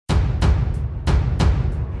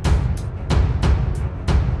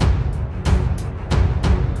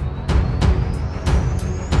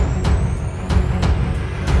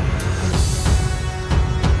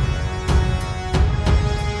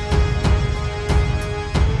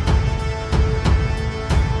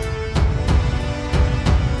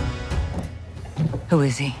Who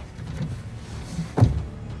is he?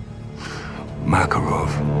 Makarov.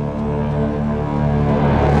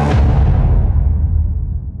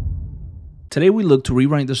 Today we look to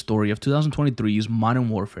rewrite the story of 2023's Modern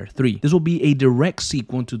Warfare 3. This will be a direct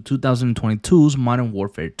sequel to 2022's Modern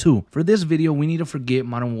Warfare 2. For this video, we need to forget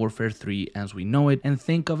Modern Warfare 3 as we know it and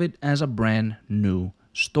think of it as a brand new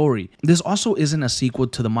story. This also isn't a sequel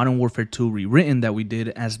to the Modern Warfare 2 rewritten that we did,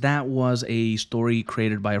 as that was a story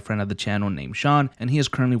created by a friend of the channel named Sean, and he is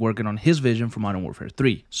currently working on his vision for Modern Warfare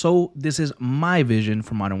 3. So this is my vision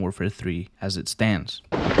for Modern Warfare 3 as it stands.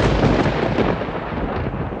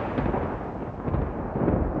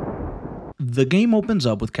 The game opens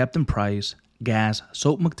up with Captain Price, Gaz,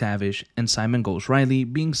 Soap McTavish, and Simon Ghost Riley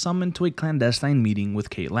being summoned to a clandestine meeting with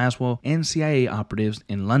Kate Laswell and CIA operatives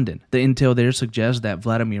in London. The intel there suggests that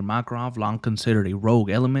Vladimir Makarov, long considered a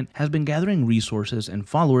rogue element, has been gathering resources and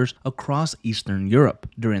followers across Eastern Europe.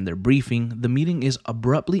 During their briefing, the meeting is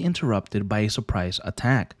abruptly interrupted by a surprise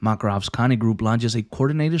attack. Makarov's Connie group launches a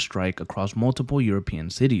coordinated strike across multiple European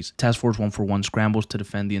cities. Task Force 141 scrambles to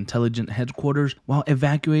defend the intelligence headquarters while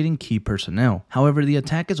evacuating key personnel. However, the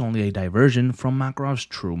attack is only a diversion from Makarov's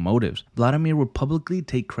true motives. Vladimir would publicly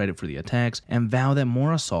take credit for the attacks and vow that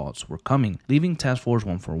more assaults were coming, leaving Task Force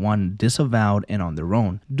 141 disavowed and on their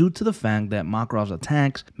own, due to the fact that Makarov's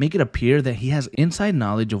attacks make it appear that he has inside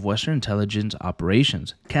knowledge of Western intelligence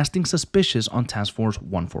operations, casting suspicion on Task Force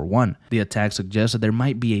 141. The attack suggests that there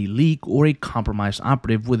might be a leak or a compromised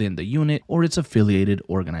operative within the unit or its affiliated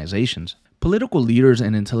organizations. Political leaders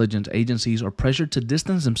and intelligence agencies are pressured to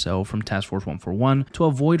distance themselves from Task Force 141 to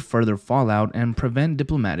avoid further fallout and prevent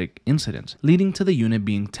diplomatic incidents, leading to the unit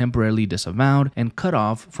being temporarily disavowed and cut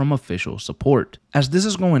off from official support. As this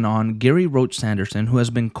is going on, Gary Roach Sanderson, who has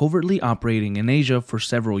been covertly operating in Asia for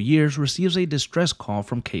several years, receives a distress call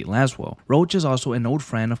from Kate Laswell. Roach is also an old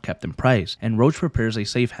friend of Captain Price, and Roach prepares a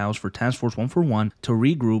safe house for Task Force 141 to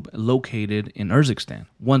regroup located in Urzikstan.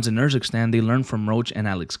 Once in Urzikstan, they learn from Roach and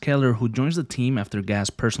Alex Keller, who joins the team after Gaz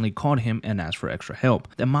personally called him and asked for extra help,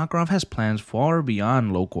 that Makarov has plans far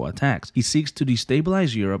beyond local attacks. He seeks to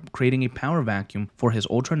destabilize Europe, creating a power vacuum for his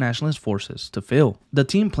ultranationalist forces to fill. The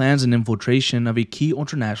team plans an infiltration of a key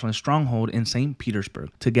ultranationalist stronghold in St.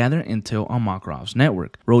 Petersburg to gather intel on Makarov's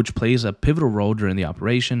network. Roach plays a pivotal role during the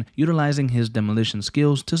operation, utilizing his demolition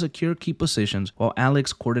skills to secure key positions while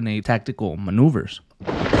Alex coordinates tactical maneuvers.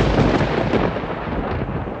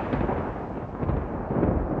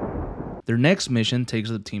 Their next mission takes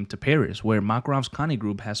the team to Paris, where Makarov's Connie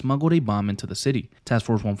group has smuggled a bomb into the city. Task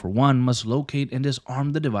Force 141 must locate and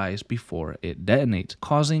disarm the device before it detonates,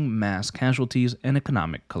 causing mass casualties and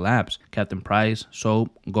economic collapse. Captain Price,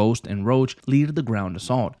 Soap, Ghost, and Roach lead the ground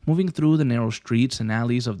assault, moving through the narrow streets and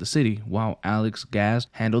alleys of the city, while Alex, Gaz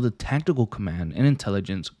handle the tactical command and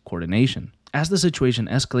intelligence coordination. As the situation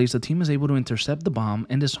escalates, the team is able to intercept the bomb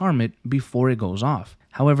and disarm it before it goes off.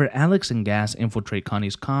 However, Alex and Gaz infiltrate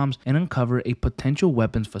Connie's comms and uncover a potential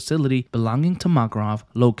weapons facility belonging to Makarov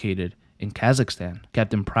located in Kazakhstan.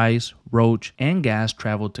 Captain Price, Roach, and Gaz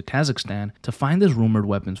travel to Kazakhstan to find this rumored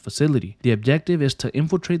weapons facility. The objective is to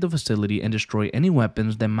infiltrate the facility and destroy any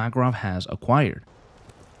weapons that Makarov has acquired.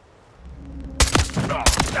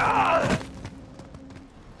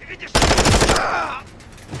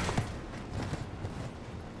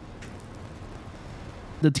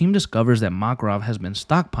 The team discovers that Makarov has been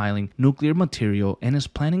stockpiling nuclear material and is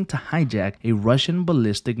planning to hijack a Russian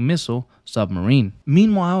ballistic missile submarine.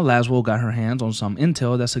 Meanwhile, Laswell got her hands on some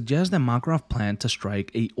intel that suggests that Makarov planned to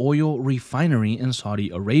strike an oil refinery in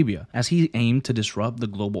Saudi Arabia, as he aimed to disrupt the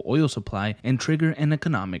global oil supply and trigger an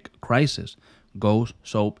economic crisis. Ghost,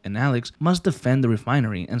 Soap, and Alex must defend the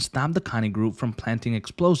refinery and stop the Connie group from planting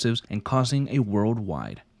explosives and causing a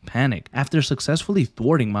worldwide panic. After successfully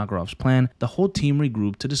thwarting Makarov's plan, the whole team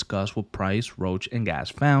regrouped to discuss what Price, Roach, and Gaz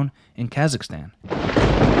found in Kazakhstan.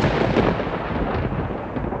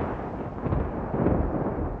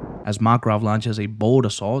 As Makarov launches a bold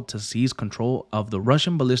assault to seize control of the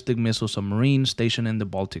Russian ballistic missile submarine stationed in the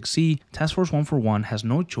Baltic Sea, Task Force 141 has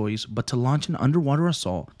no choice but to launch an underwater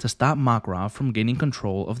assault to stop Makarov from gaining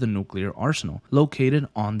control of the nuclear arsenal located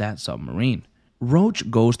on that submarine. Roach,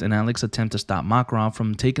 Ghost, and Alex attempt to stop Makarov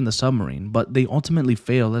from taking the submarine, but they ultimately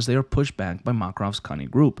fail as they are pushed back by Makarov's Connie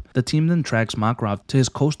group. The team then tracks Makarov to his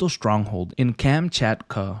coastal stronghold in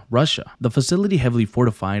Kamchatka, Russia. The facility, heavily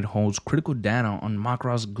fortified, holds critical data on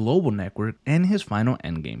Makarov's global network and his final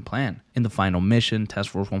endgame plan. In the final mission,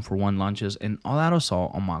 Task Force 141 launches an all-out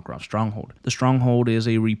assault on Makarov's stronghold. The stronghold is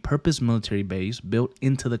a repurposed military base built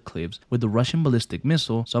into the cliffs with the Russian ballistic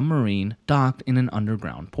missile submarine docked in an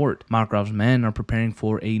underground port. Makarov's men are are preparing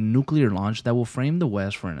for a nuclear launch that will frame the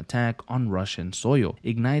West for an attack on Russian soil,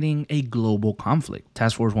 igniting a global conflict.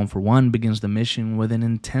 Task Force 141 begins the mission with an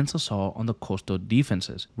intense assault on the coastal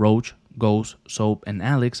defenses. Roach, Ghost, Soap, and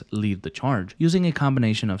Alex lead the charge, using a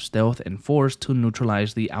combination of stealth and force to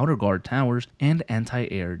neutralize the outer guard towers and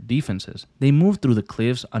anti-air defenses. They move through the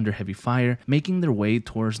cliffs under heavy fire, making their way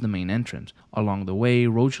towards the main entrance. Along the way,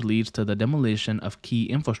 Roach leads to the demolition of key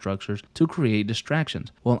infrastructures to create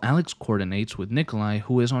distractions, while Alex coordinates with Nikolai,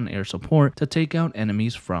 who is on air support, to take out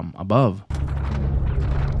enemies from above.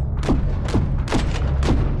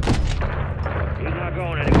 He's not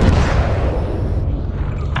going anywhere.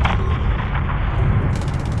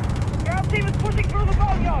 Ground team is pushing through the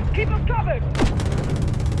boneyard. Keep us covered.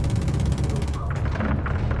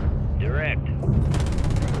 Direct.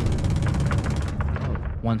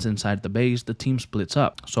 Once inside the base, the team splits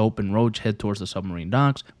up. Soap and Roach head towards the submarine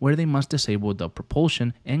docks, where they must disable the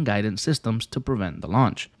propulsion and guidance systems to prevent the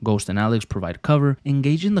launch. Ghost and Alex provide cover,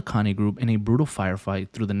 engaging the Connie group in a brutal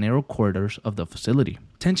firefight through the narrow corridors of the facility.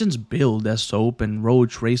 Tensions build as Soap and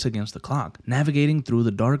Roach race against the clock, navigating through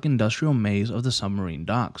the dark industrial maze of the submarine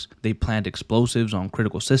docks. They plant explosives on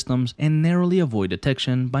critical systems and narrowly avoid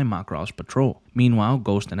detection by Makarov's patrol. Meanwhile,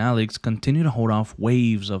 Ghost and Alex continue to hold off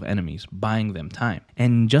waves of enemies, buying them time.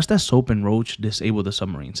 And just as Soap and Roach disable the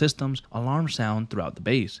submarine systems, alarms sound throughout the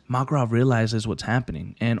base. Makarov realizes what's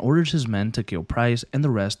happening and orders his men to kill Price and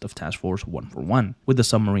the rest of Task Force 141. With the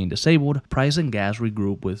submarine disabled, Price and Gas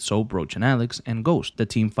regroup with Soap, Roach, and Alex, and Ghost.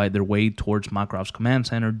 The team fight their way towards Makarov's command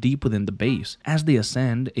center deep within the base. As they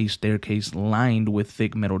ascend a staircase lined with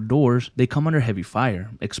thick metal doors, they come under heavy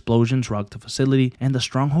fire. Explosions rock the facility, and the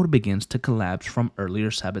stronghold begins to collapse from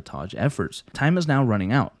earlier sabotage efforts. Time is now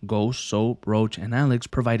running out. Ghost, Soap, Roach, and Alex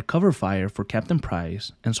provide cover fire for Captain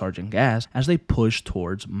Price and Sergeant Gas as they push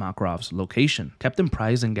towards Makarov's location. Captain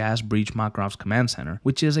Price and Gas breach Makarov's command center,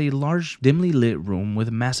 which is a large, dimly lit room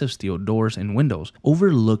with massive steel doors and windows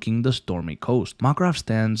overlooking the stormy coast. Makarov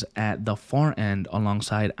stands at the far end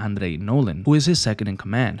alongside Andrei Nolan, who is his second in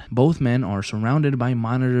command. Both men are surrounded by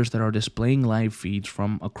monitors that are displaying live feeds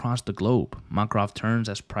from across the globe. Makarov turns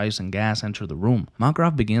as Price and Gas enter the room.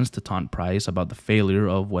 Makarov begins to taunt Price about the failure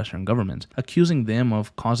of Western governments, accusing them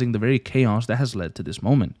of causing the very chaos that has led to this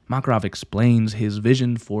moment. Makarov explains his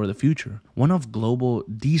vision for the future, one of global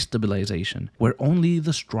destabilization, where only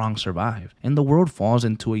the strong survive, and the world falls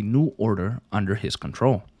into a new order under his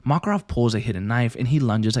control. Makarov pulls a hidden knife and he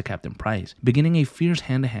lunges at Captain Price, beginning a fierce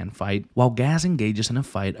hand-to-hand fight while Gas engages in a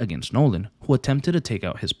fight against Nolan, who attempted to take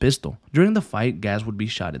out his pistol. During the fight, Gas would be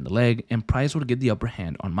shot in the leg and Price would get the upper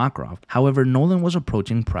hand on Makarov. However, Nolan was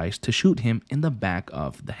approaching Price to shoot him in the back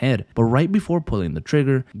of the head, but right before pulling the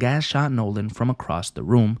trigger, Gas shot Nolan from across the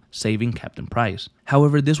room, saving Captain Price.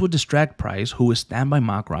 However, this would distract Price, who is stabbed by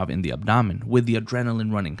Makarov in the abdomen. With the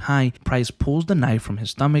adrenaline running high, Price pulls the knife from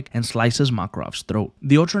his stomach and slices Makarov's throat.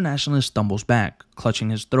 The ultranationalist stumbles back,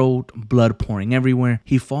 clutching his throat, blood pouring everywhere.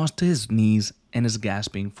 He falls to his knees and is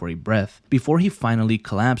gasping for a breath before he finally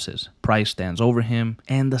collapses. Price stands over him,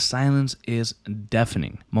 and the silence is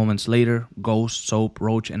deafening. Moments later, Ghost, Soap,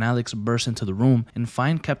 Roach, and Alex burst into the room and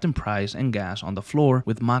find Captain Price and Gas on the floor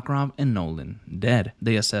with Makarov and Nolan dead.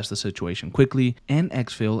 They assess the situation quickly and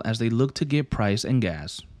exfil as they look to get Price and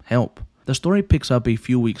Gas help. The story picks up a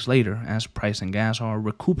few weeks later as Price and Gas are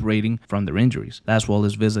recuperating from their injuries. Laswell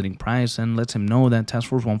is visiting Price and lets him know that Task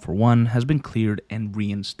Force 141 has been cleared and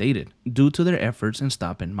reinstated due to their efforts in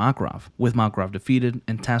stopping Makarov. With Makarov defeated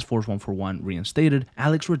and Task Force 141 reinstated,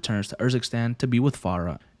 Alex returns to Urzikstan to be with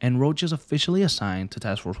Farah, and Roach is officially assigned to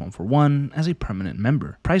Task Force 141 as a permanent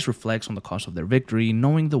member. Price reflects on the cost of their victory,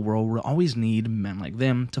 knowing the world will always need men like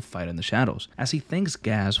them to fight in the shadows, as he thanks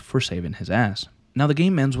Gas for saving his ass. Now the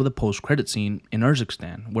game ends with a post-credit scene in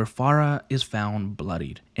Urzikstan where Farah is found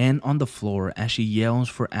bloodied and on the floor as she yells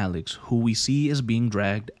for Alex, who we see is being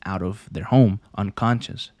dragged out of their home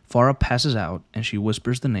unconscious. Farah passes out and she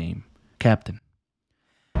whispers the name, Captain.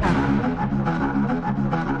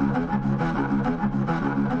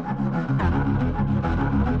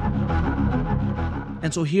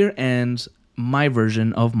 And so here ends my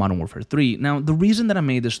version of Modern Warfare 3. Now, the reason that I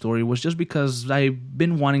made this story was just because I've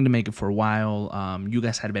been wanting to make it for a while. You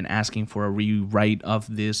guys had been asking for a rewrite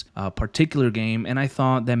of this particular game, and I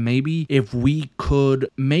thought that maybe if we could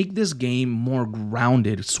make this game more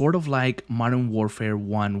grounded, sort of like Modern Warfare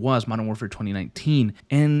 1 was, Modern Warfare 2019,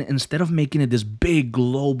 and instead of making it this big,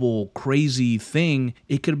 global, crazy thing,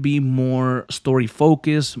 it could be more story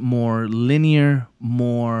focused, more linear,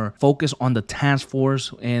 more focused on the task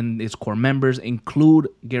force and its core members, members, include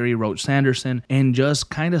Gary Roach Sanderson, and just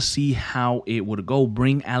kind of see how it would go.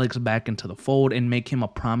 Bring Alex back into the fold and make him a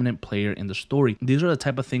prominent player in the story. These are the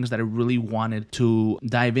type of things that I really wanted to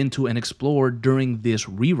dive into and explore during this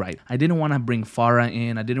rewrite. I didn't want to bring Farah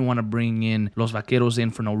in. I didn't want to bring in Los Vaqueros in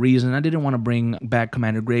for no reason. I didn't want to bring back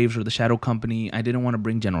Commander Graves or the Shadow Company. I didn't want to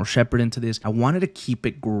bring General Shepard into this. I wanted to keep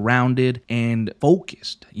it grounded and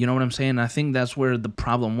focused. You know what I'm saying? I think that's where the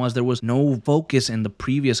problem was. There was no focus in the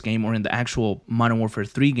previous game or in the actual Modern Warfare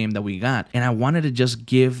 3 game that we got. And I wanted to just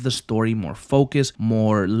give the story more focus,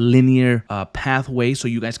 more linear pathway, so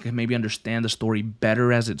you guys can maybe understand the story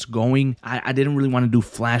better as it's going. I didn't really want to do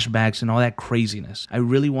flashbacks and all that craziness. I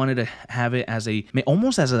really wanted to have it as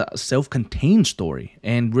almost as a self-contained story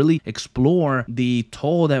and really explore the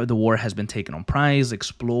toll that the war has been taken on Prize,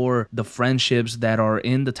 explore the friendships that are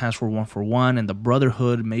in the Task Force 141 and the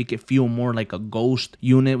Brotherhood, make it feel more like a Ghost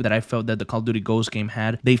unit that I felt that the Call of Duty Ghost game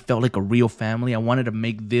had. They felt like a real family. I wanted to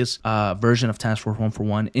make this version of Task Force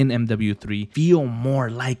 141 in MW3 feel more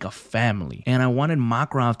like a family. And I wanted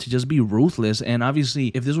Makarov to just be ruthless. And obviously,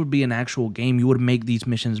 if this would be an actual game, you would make these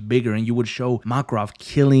missions bigger and you would show Makarov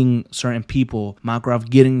killing certain people, Makarov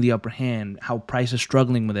getting the upper hand, how Price is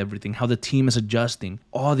struggling with everything, how the team is adjusting.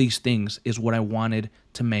 All these things is what I wanted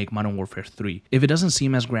to make Modern Warfare 3. If it doesn't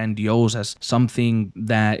seem as grandiose as something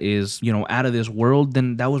that is, you know, out of this world,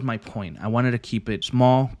 then that was my point. I wanted to keep it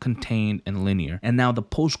small, contained, and linear. And now the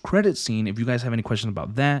post-credit scene, if you guys have any questions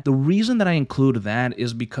about that, the reason that I include that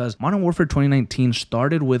is because Modern Warfare 2019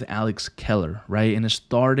 started with Alex Keller, right? And it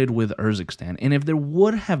started with Urzikstan. And if there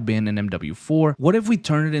would have been an MW4, what if we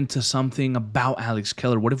turned it into something about Alex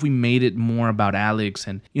Keller? What if we made it more about Alex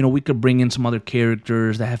and, you know, we could bring in some other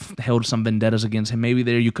characters that have held some vendettas against him? Maybe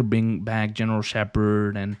there you could bring back General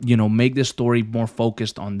Shepard and, you know, make this story more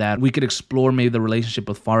focused on that. We could explore maybe the relationship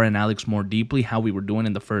with Farah and Alex more deeply, how we were doing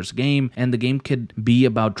in the first game, and the game could be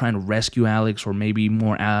about trying to rescue Alex, or maybe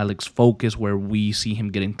more Alex focus where we see him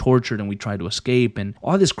getting tortured and we try to escape and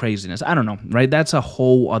all this craziness. I don't know, right? That's a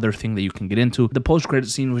whole other thing that you can get into. The post-credit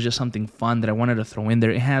scene was just something fun that I wanted to throw in there.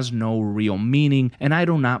 It has no real meaning, and I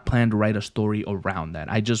do not plan to write a story around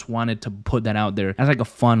that. I just wanted to put that out there as like a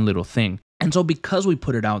fun little thing. And so because we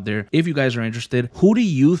put it out there, if you guys are interested, who do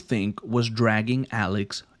you think was dragging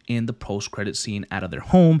Alex in the post-credit scene out of their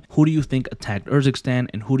home? Who do you think attacked Urzikstan,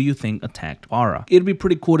 and who do you think attacked Farah? It'd be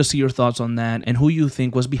pretty cool to see your thoughts on that and who you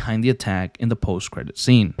think was behind the attack in the post-credit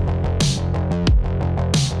scene.